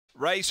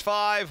Race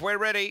 5, we're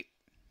ready.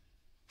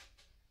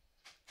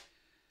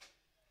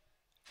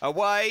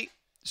 Away.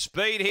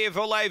 Speed here,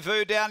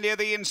 Voulez-Vous down near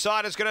the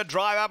inside. It's going to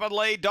drive up and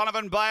lead.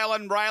 Donovan Bale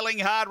and railing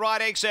hard.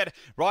 Right exit.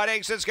 Right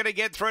exit's going to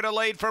get through to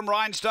lead from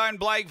Rhinestone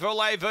Blake.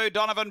 Voulez-Vous,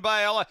 Donovan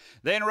Bale.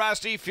 Then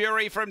Rusty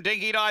Fury from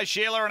Dinky Di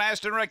Sheila and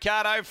Aston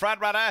Ricardo. Front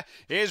runner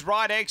is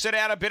right exit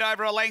out a bit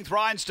over a length.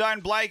 Rhinestone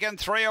Blake and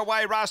 3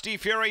 away. Rusty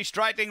Fury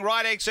straightening.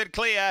 Right exit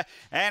clear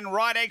and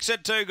right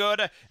exit too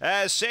good.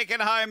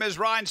 Second home is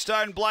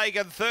Rhinestone Blake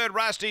and third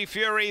Rusty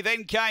Fury.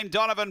 Then came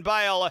Donovan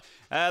Bale.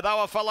 They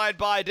were followed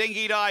by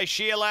Dinky Di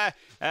Sheila.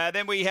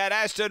 Then we had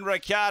Aston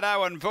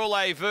Ricardo and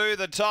Voulez-Vous.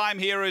 The time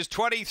here is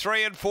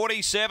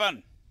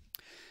 23:47.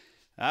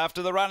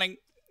 After the running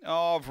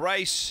of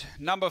race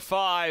number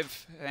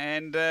 5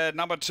 and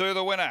number 2,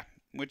 the winner,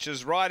 which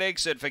is right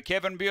exit for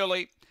Kevin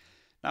Bewley.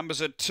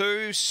 Numbers are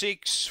 2,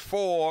 6,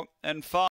 4 and 5.